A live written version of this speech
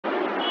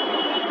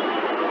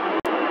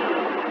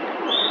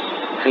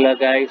Hello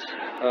guys,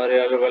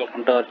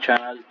 welcome to our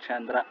channel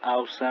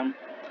ChandraAwesome.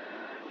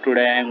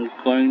 Today I am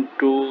going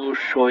to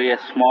show a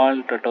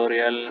small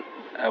tutorial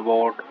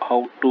about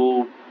how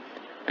to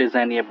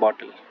design a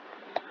bottle.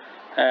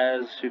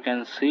 As you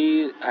can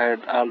see, I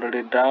had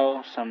already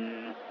drawn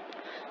some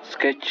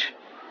sketch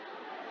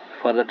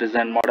for the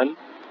design model.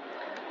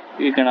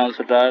 You can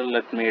also draw.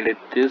 Let me edit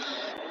this.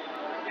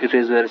 It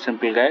is very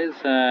simple guys.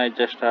 I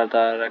just draw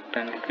the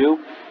rectangle cube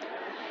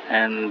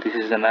and this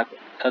is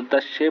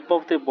the shape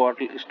of the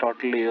bottle is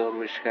totally your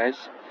wish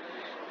guys.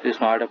 Is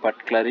not a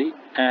particularly.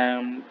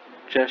 I'm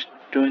just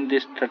doing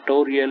this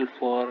tutorial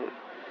for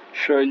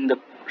showing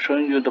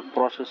you the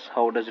process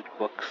how does it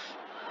works.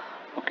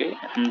 Okay,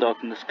 I'm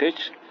doing the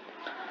sketch.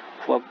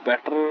 For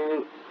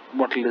better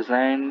bottle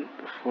design,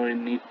 we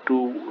need to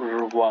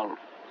revolve.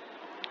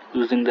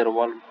 Using the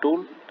revolve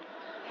tool,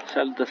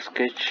 select the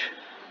sketch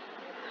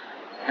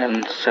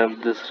and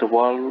select this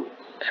revolve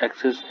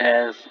axis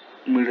as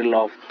middle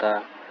of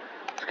the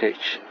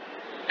sketch,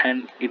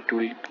 and it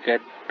will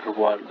get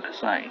revolve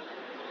design.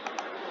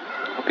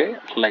 Okay,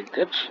 like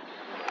that.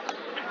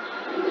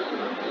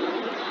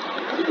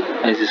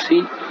 As you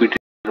see, we did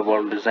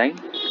revolve design.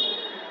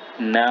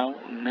 Now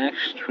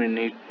next we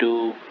need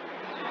to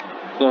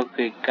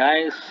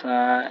guys,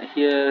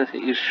 here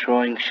is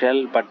showing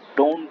shell, but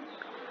don't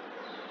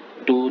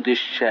do this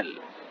shell.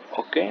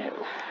 Okay,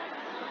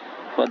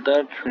 for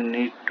that we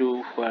need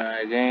to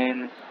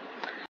again,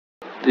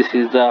 this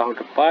is the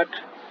outer part.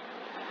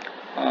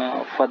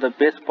 For the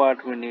base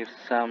part we need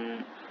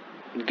some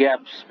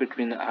gaps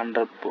between the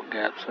under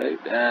gaps,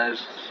 right, as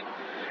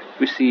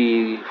we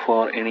see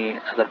for any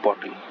other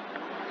bottle.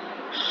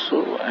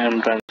 So I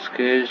am trying to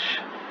sketch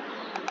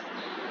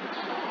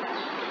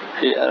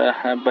here. I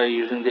have, by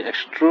using the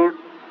extrude,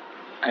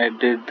 I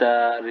did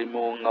the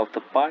removing of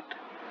the part.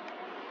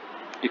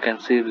 You can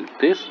see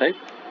this, right?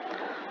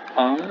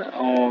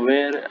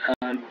 Where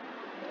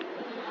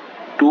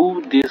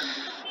do this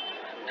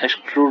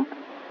extrude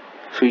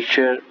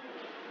feature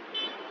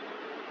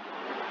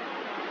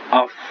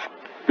of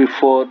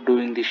before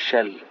doing the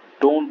shell.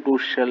 Don't do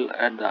shell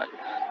at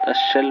the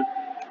shell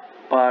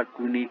part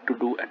we need to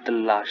do at the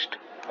last.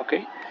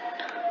 Okay,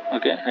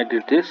 I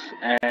did this,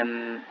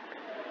 and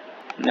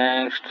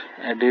next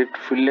I did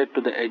fillet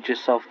to the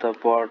edges of the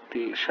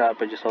bottle,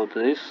 sharp edges of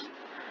this.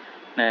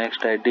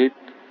 Next I did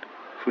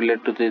fillet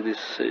to this,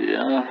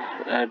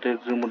 I did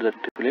remove the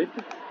fillet.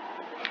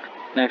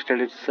 Next I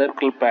did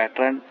circle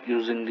pattern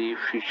using the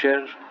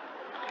feature,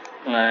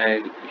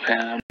 like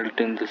I am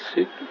building this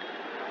sheet.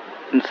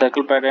 In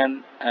circle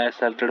pattern, I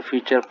selected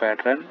feature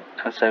pattern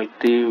and select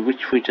the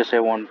which features I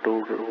want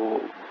to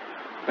remove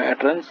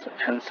patterns,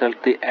 and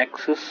select the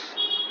axis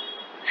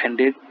and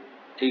it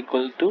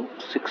equal to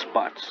 6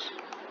 parts.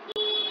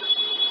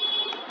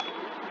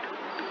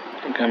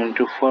 Coming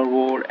to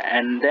forward,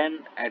 and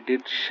then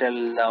edit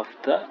shell of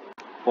the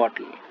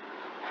bottle.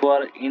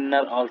 For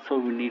inner also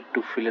we need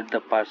to fillet the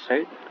part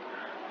side.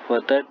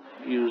 For that,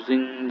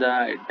 using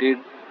the edit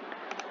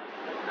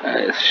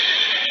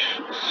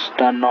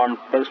turn on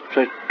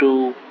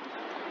perspective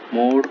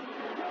mode,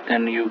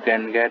 then you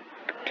can get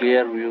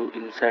clear view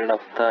inside of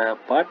the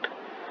part,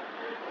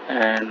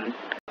 and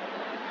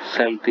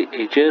select the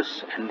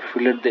edges and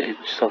fillet the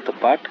edges of the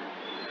part,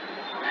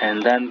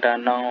 and then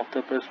turn off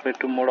the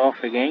perspective mode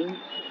off again,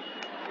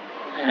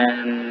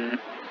 and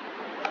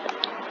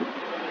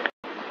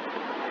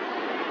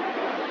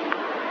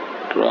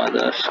draw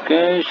the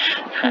sketch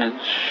as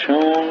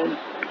shown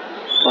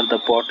for the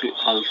bottle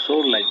also,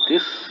 like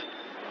this.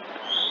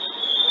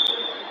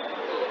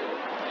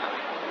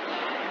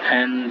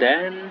 And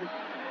then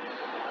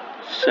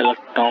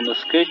select on the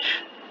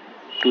sketch,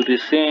 do the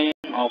same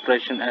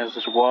operation as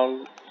the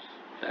wall,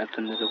 select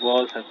in the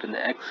wall, select in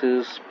the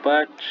axis,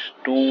 but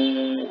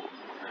don't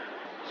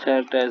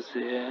select as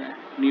a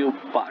new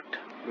part,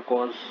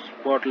 because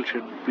bottle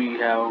should be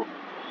have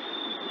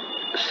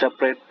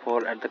separate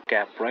for at the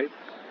cap, right?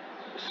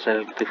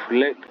 Select the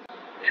fillet,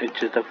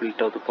 which is the fillet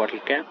of the bottle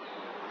cap,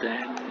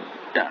 then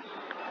done.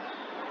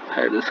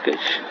 Hide the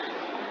sketch.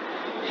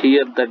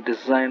 Here the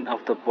design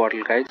of the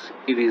bottle guys,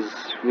 it is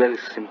very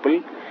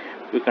simple.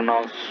 You can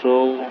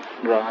also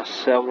draw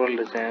several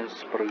designs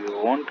per you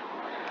want.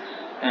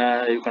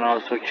 You can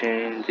also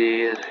change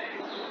the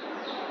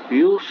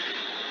views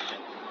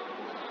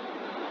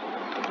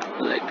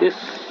like this.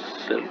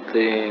 Select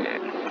the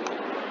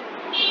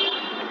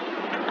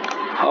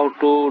how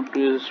to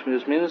do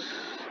this means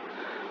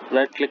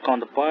right click on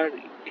the part.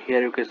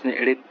 Here you can see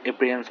edit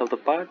appearance of the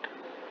part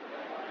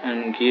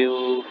and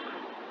give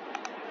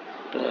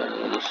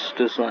this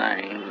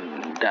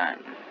design.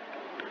 Done.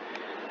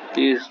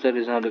 Is the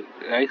design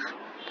guys.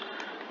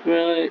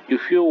 Well,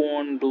 if you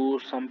want to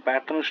do some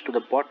patterns to the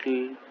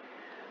bottle,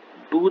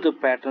 do the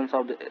patterns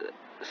of the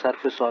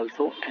surface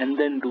also, and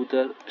then do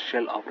the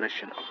shell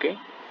operation. Okay,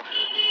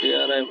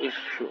 here I will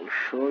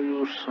show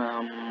you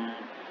some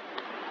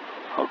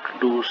how to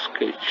do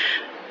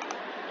sketch.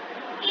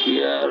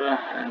 Here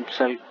I am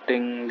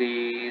selecting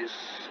this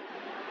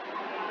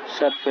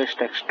surface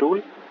text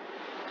tool,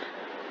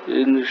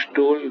 In this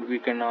tool we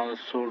can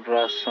also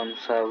draw some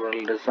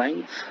several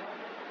designs.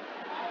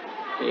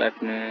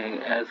 Let me,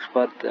 as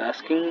per the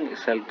asking,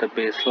 select the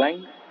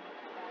baseline,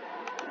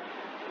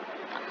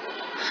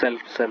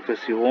 select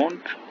surface you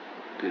want,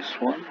 this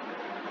one,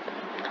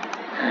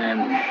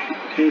 and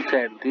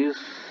inside this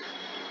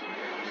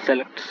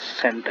select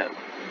center,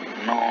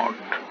 not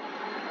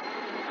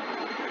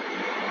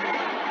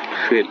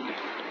fill,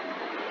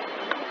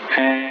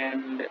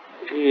 and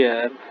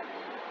here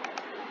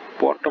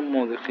bottom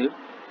of the clip,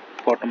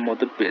 bottom of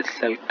the base,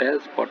 select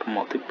as bottom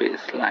of the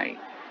baseline.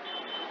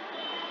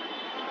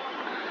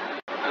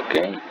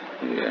 Okay,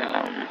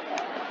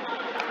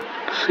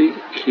 see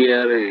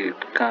here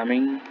it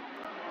coming.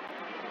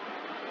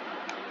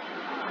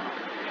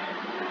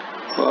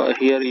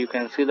 Here you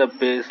can see the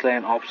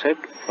baseline offset,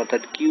 for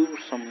that give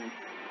some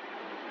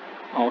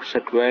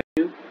offset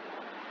value,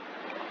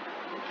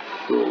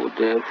 so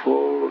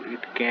therefore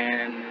it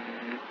can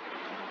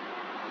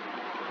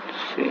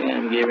see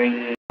I'm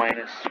giving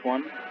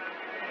 -1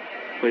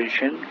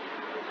 position,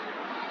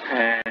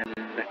 and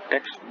the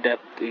text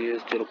depth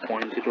is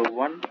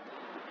 0.01.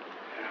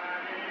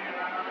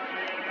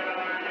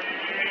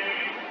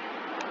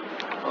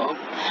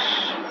 Oops,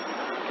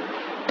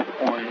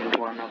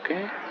 0.1,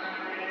 okay,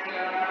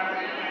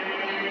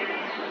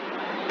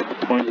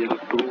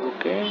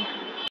 0.02,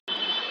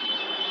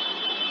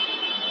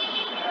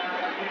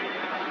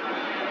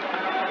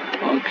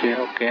 okay,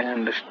 okay,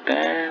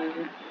 understand.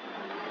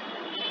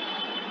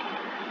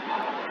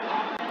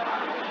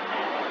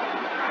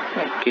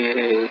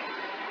 Okay,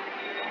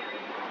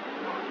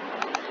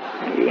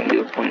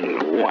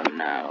 0.1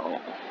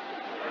 now.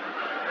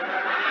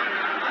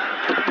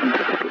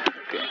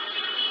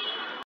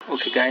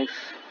 Okay guys,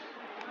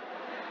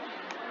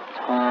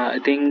 I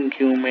think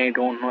you may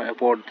don't know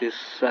about this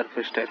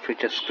surface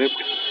texture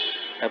script,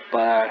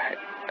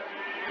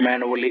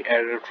 manually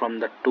added from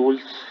the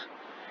tools.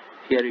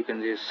 Here you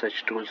can use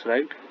such tools,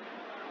 right?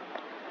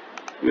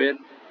 Where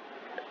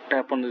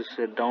tap on this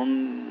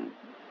down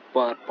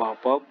bar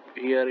pop-up,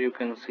 here you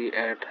can see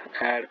add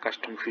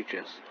custom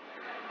features.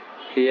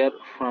 Here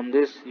from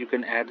this you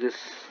can add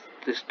this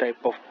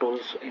type of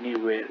tools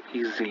anywhere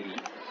easily,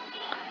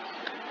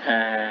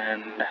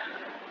 and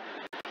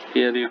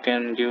here you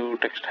can give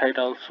text height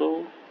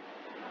also.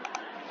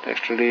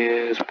 Text height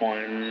is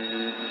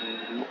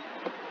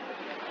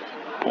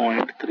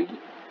 0.3,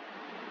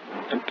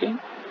 okay,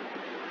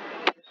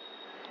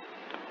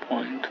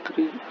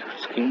 0.3,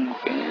 skin,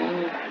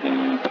 okay,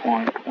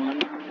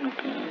 0.1,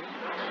 okay.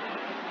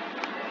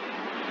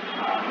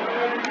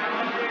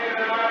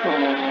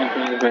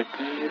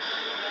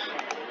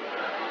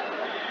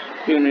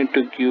 You need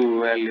to give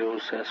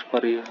values as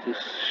per you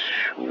this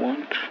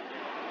want.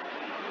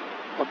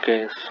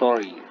 Okay,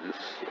 sorry, this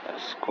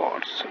has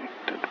got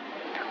selected.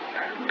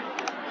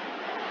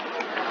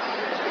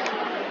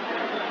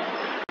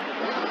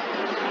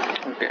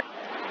 Okay.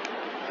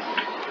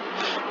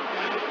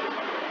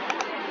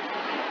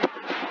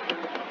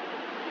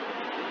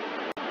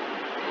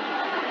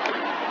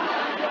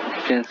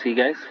 You can see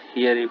guys,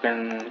 here you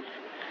can,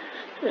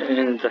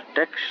 in the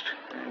text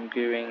I'm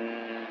giving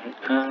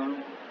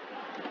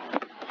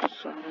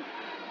some.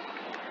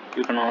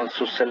 You can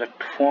also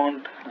select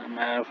font,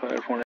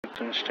 modified font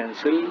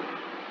stencil,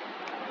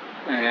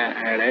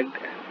 added.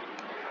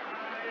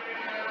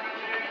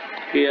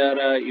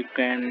 Here you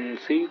can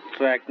see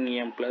tracking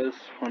EM plus.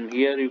 From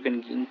here you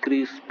can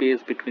increase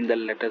space between the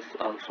letters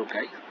also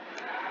guys.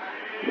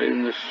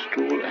 In this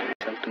tool and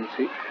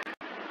consultancy,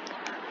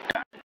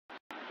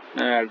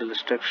 add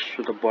this text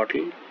to the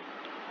bottle.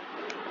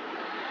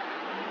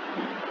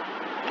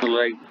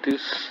 Like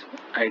this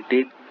I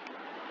did.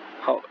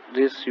 How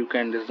this you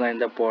can design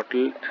the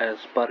bottle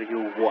as per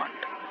you want.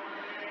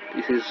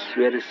 This is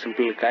very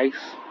simple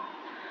guys.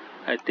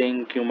 I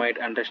think you might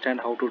understand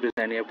how to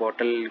design a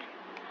bottle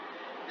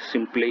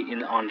simply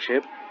in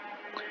Onshape.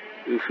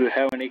 If you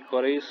have any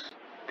queries,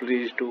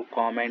 please do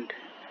comment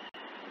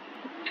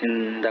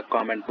in the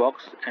comment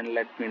box and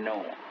let me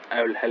know.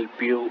 I will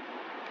help you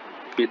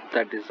with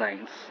the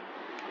designs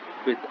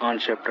with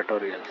Onshape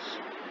tutorials.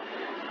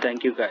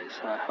 Thank you guys.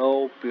 I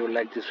hope you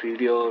like this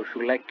video. If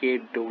you like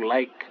it, do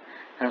like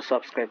and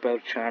subscribe our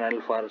channel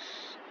for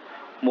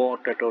more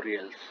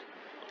tutorials.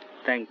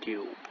 Thank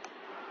you.